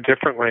luxury so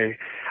differently.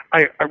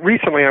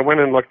 Recently I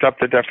went and looked up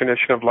the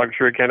definition of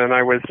luxury again, and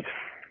I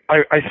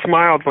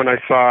smiled when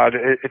I saw it.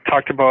 It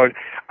talked about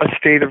a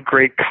state of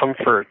great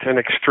comfort and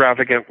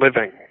extravagant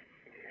living.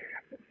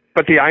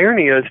 But the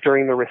irony is,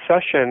 during the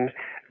recession,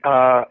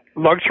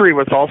 luxury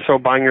was also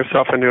buying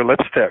yourself a new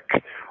lipstick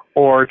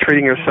or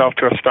treating yourself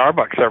to a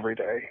Starbucks every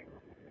day.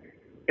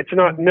 It's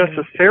not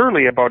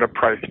necessarily about a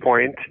price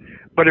point,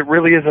 but it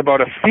really is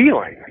about a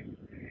feeling.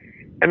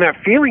 And that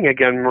feeling,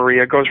 again,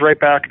 Maria, goes right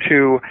back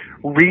to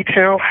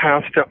retail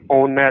has to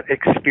own that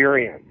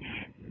experience.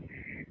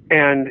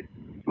 And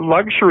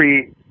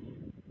luxury,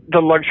 the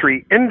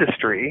luxury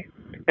industry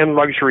and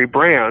luxury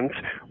brands,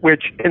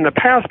 which in the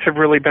past have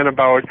really been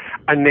about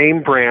a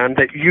name brand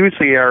that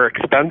usually are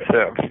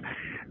expensive,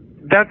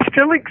 that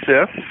still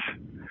exists,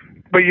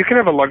 but you can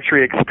have a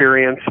luxury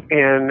experience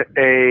in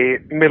a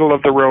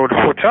middle-of-the-road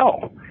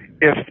hotel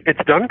if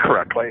it's done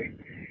correctly.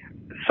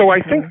 So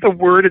I think the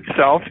word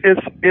itself is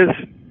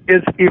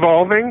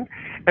evolving,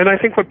 and I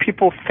think what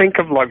people think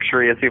of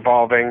luxury is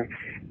evolving.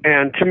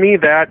 And to me,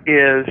 that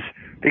is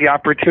the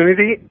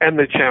opportunity and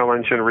the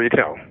challenge in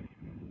retail.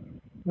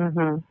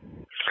 Mm-hmm.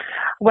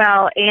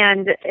 Well,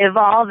 and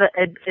evolve,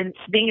 and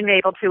being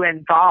able to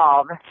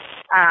involve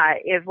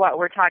is what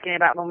we're talking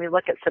about when we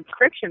look at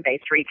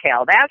subscription-based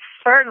retail. That's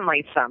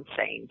certainly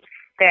something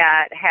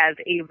that has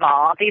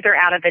evolved either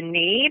out of a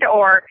need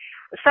or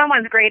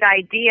someone's great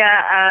idea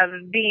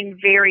of being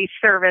very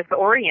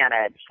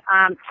service-oriented.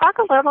 Talk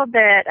a little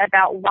bit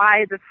about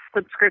why the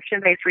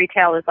subscription-based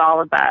retail is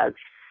all a buzz.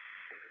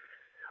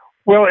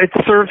 Well, it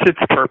serves its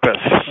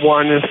purpose.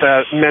 One is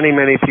that many,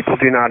 many people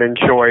do not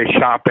enjoy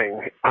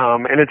shopping,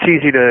 and it's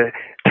easy to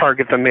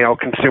target the male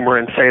consumer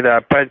and say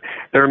that, but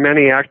there are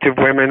many active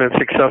women and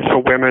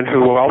successful women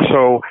who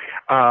also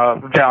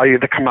value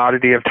the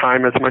commodity of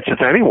time as much as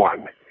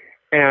anyone.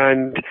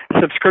 And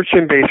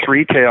subscription-based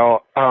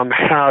retail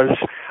has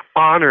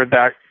honored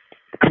that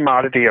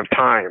commodity of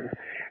time.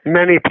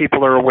 Many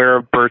people are aware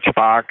of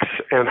Birchbox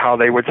and how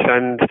they would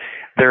send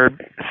their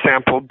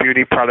sampled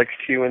beauty products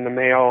to you in the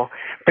mail.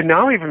 But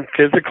now even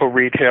physical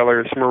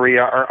retailers,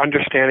 Maria, are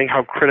understanding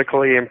how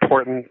critically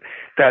important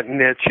that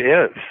niche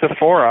is.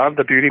 Sephora,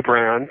 the beauty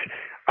brand,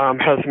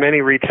 has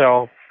many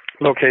retail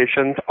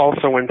locations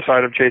also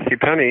inside of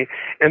JCPenney,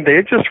 and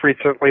they just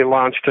recently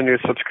launched a new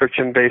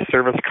subscription-based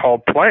service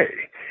called Play,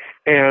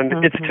 and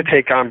it's to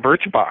take on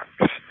Birchbox.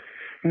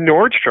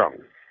 Nordstrom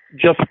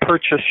just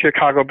purchased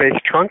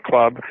Chicago-based Trunk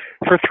Club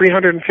for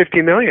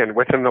 $350 million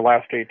within the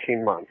last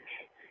 18 months.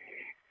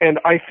 And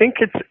I think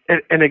it's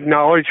an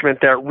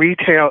acknowledgement that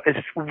retail is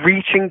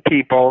reaching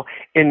people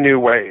in new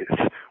ways.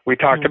 We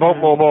talked about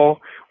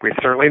mobile. We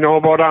certainly know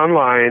about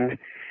online.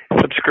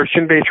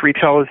 Subscription-based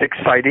retail is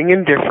exciting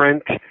and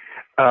different.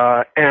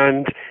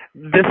 And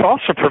this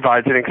also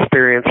provides an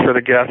experience for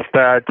the guests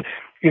that,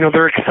 you know,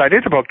 they're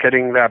excited about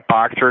getting that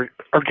box or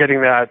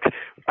getting that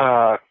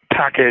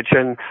package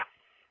and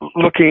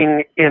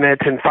looking in it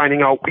and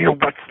finding out, you know,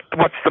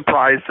 what's the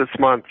prize this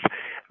month.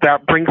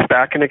 That brings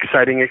back an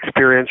exciting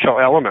experiential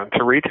element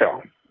to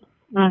retail.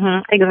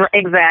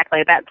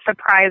 Exactly. That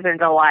surprise and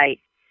delight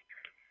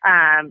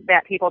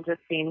that people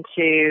just seem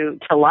to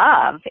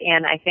love.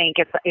 And I think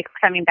it's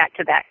coming back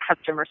to that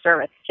customer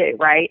service too,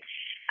 right?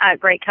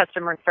 Great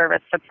customer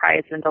service,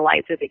 surprise and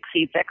delight that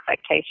exceeds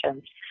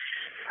expectations.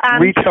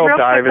 Retail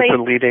Dive is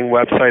a leading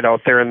website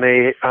out there, and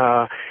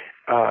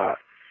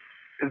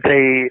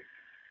they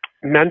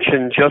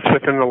mentioned just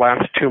within the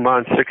last 2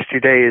 months, 60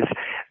 days,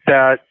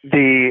 that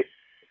the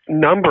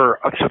number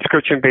of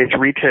subscription-based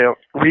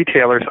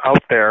retailers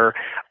out there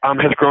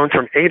has grown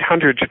from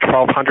 800 to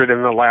 1,200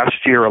 in the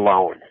last year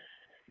alone.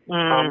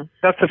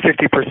 That's a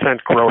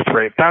 50% growth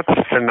rate. That's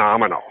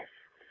phenomenal.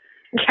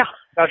 Yeah.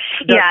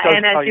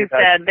 And as you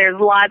said, there's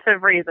lots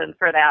of reasons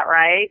for that,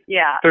 right?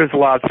 Yeah. There's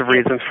lots of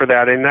reasons for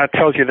that, and that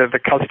tells you that the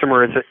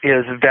customer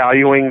is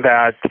valuing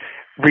that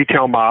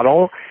retail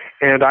model,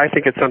 and I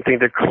think it's something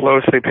to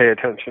closely pay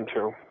attention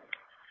to.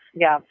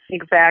 Yeah,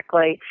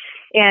 exactly.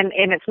 And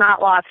it's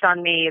not lost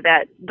on me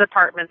that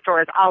department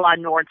stores a la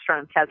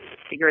Nordstrom has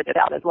figured it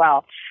out as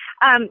well.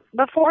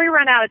 Before we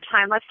run out of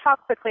time, let's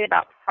talk quickly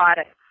about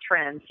product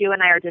trends. You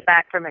and I are just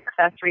back from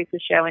Accessories, the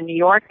show in New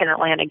York and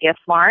Atlanta Gift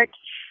Mart,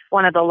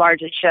 one of the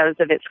largest shows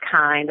of its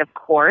kind, of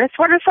course.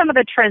 What are some of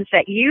the trends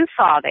that you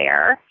saw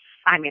there?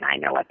 I mean, I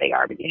know what they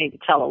are, but you need to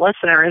tell the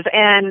listeners.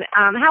 And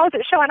how is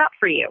it showing up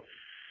for you?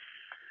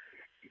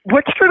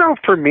 What stood out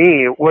for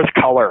me was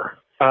color.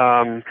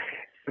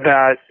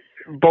 That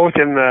both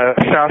in the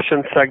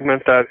fashion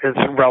segment that is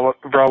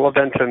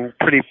relevant and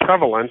pretty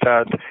prevalent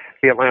at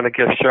the Atlanta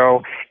Gift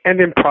Show, and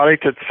in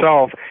product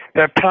itself,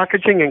 that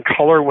packaging and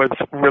color was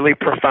really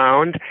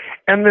profound.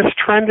 And this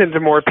trend into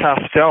more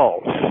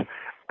pastels,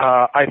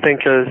 I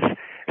think,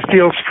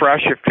 feels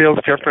fresh. It feels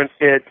different.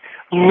 It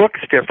looks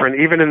different,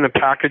 even in the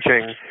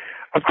packaging.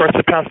 Of course,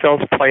 the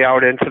pastels play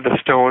out into the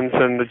stones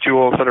and the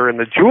jewels that are in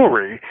the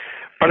jewelry.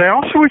 But I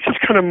also was just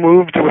kind of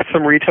moved with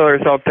some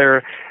retailers out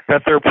there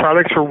that their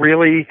products were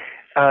really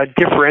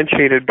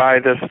differentiated by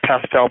this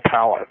pastel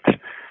palette.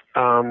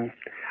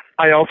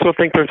 I also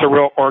think there's a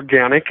real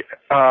organic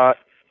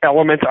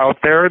element out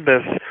there,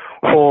 this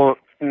whole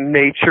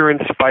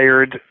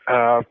nature-inspired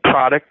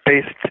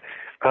product-based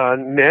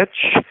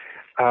niche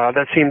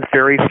that seems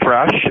very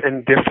fresh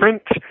and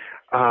different.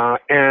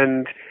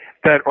 And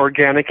that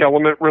organic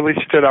element really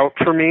stood out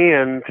for me,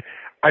 and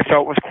I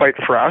felt was quite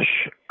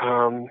fresh.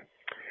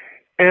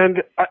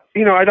 And,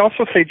 you know, I'd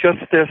also say just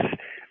this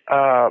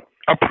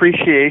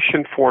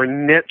appreciation for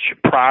niche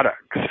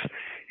products.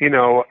 You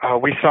know,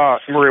 we saw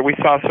some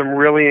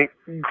really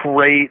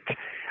great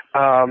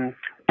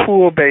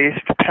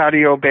pool-based,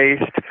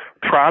 patio-based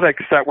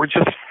products that were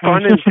just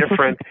fun and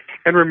different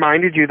and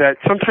reminded you that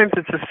sometimes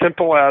it's as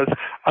simple as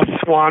a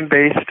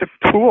swan-based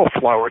pool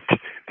float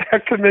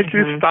that could make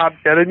you stop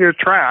dead in your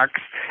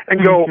tracks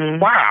and go,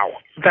 wow,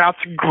 that's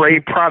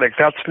great product.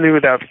 That's new.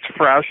 That's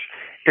fresh.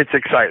 It's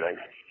exciting.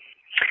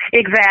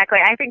 Exactly.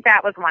 I think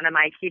that was one of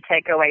my key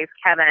takeaways,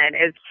 Kevin,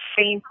 is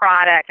seeing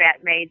product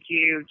that made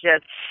you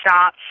just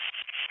stop,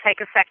 take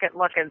a second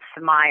look, and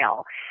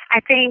smile. I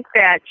think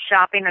that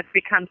shopping has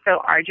become so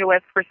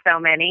arduous for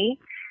so many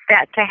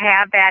that to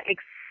have that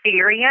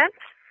experience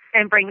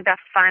and bring the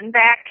fun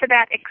back to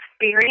that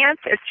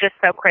experience is just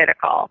so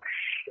critical.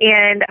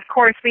 And, of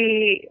course,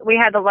 we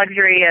had the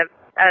luxury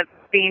of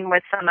being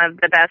with some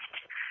of the best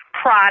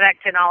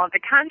product in all of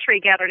the country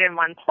gathered in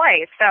one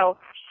place. So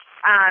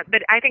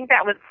But I think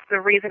that was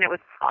the reason it was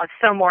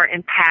so more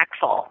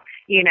impactful,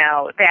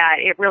 that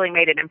it really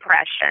made an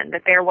impression,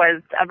 that there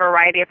was a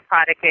variety of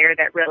product there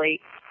that really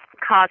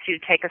caused you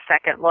to take a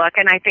second look.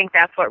 And I think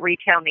that's what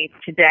retail needs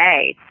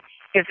today,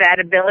 is that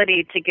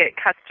ability to get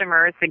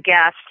customers, the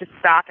guests, to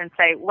stop and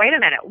say, wait a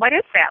minute, what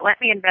is that? Let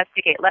me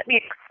investigate. Let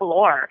me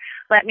explore.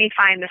 Let me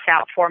find this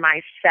out for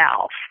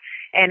myself.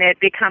 And it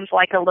becomes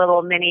like a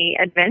little mini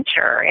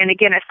adventure. And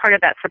again, it's part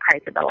of that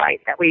surprise and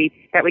delight that we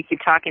keep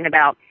talking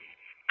about.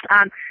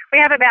 We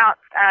have about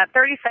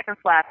 30 seconds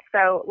left.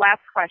 So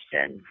last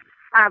question.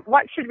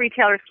 What should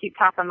retailers keep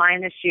top of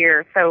mind this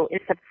year so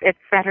it's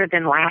better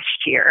than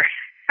last year?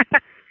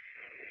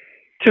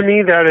 To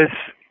me, that is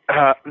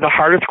the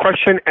hardest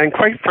question, and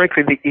quite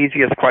frankly, the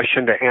easiest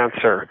question to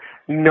answer.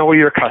 Know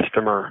your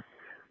customer.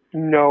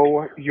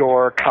 Know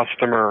your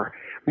customer.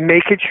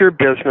 Make it your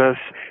business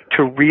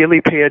to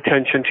really pay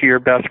attention to your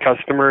best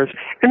customers,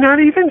 and not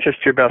even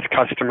just your best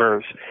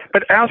customers,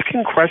 but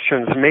asking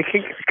questions,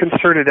 making a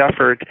concerted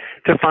effort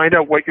to find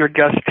out what your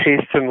guest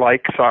tastes and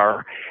likes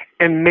are,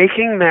 and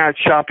making that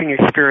shopping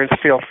experience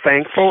feel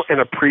thankful and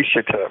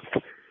appreciative.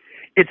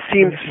 It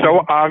seems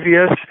so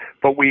obvious,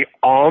 but we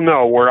all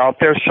know we're out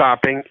there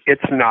shopping.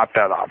 It's not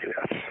that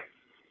obvious.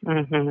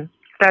 Mm-hmm.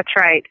 That's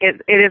right.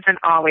 It isn't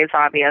always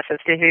obvious as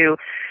to who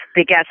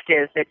the guest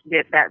is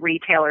that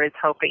retailer is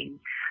hoping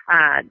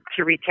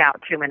to reach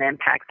out to and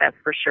impact, that's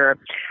for sure.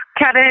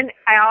 Kevin,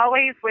 I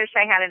always wish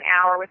I had an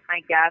hour with my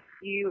guests.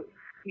 You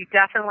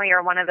definitely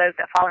are one of those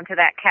that fall into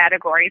that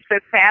category. So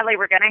sadly,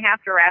 we're going to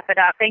have to wrap it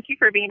up. Thank you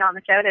for being on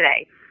the show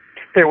today.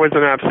 It was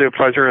an absolute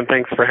pleasure, and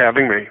thanks for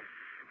having me.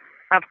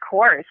 Of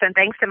course, and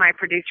thanks to my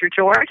producer,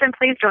 George, and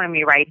please join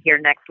me right here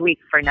next week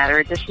for another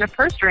edition of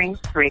Purse Strings,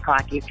 3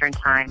 o'clock Eastern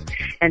Time.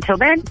 Until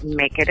then,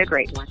 make it a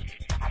great one.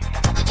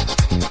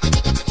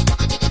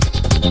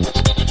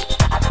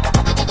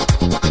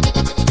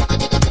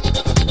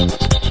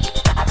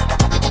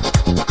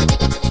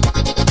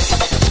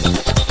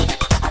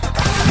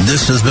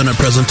 This has been a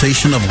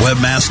presentation of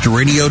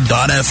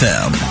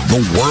WebmasterRadio.fm,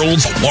 the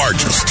world's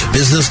largest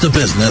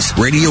business-to-business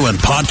radio and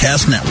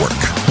podcast network.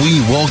 We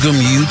welcome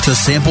you to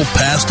sample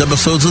past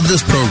episodes of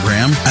this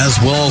program,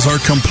 as well as our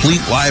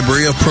complete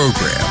library of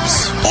programs,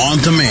 on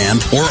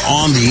demand or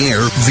on the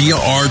air via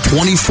our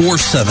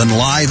 24/7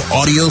 live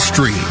audio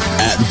stream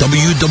at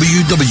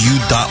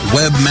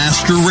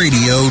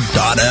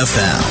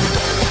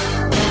www.webmasterradio.fm.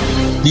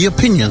 The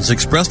opinions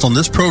expressed on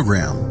this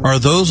program are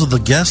those of the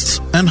guests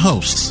and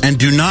hosts and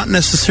do not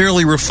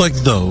necessarily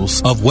reflect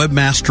those of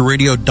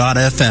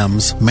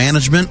WebmasterRadio.fm's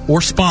management or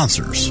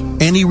sponsors.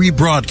 Any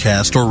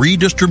rebroadcast or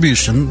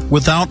redistribution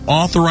without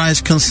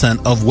authorized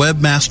consent of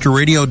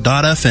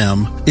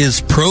WebmasterRadio.fm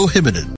is prohibited.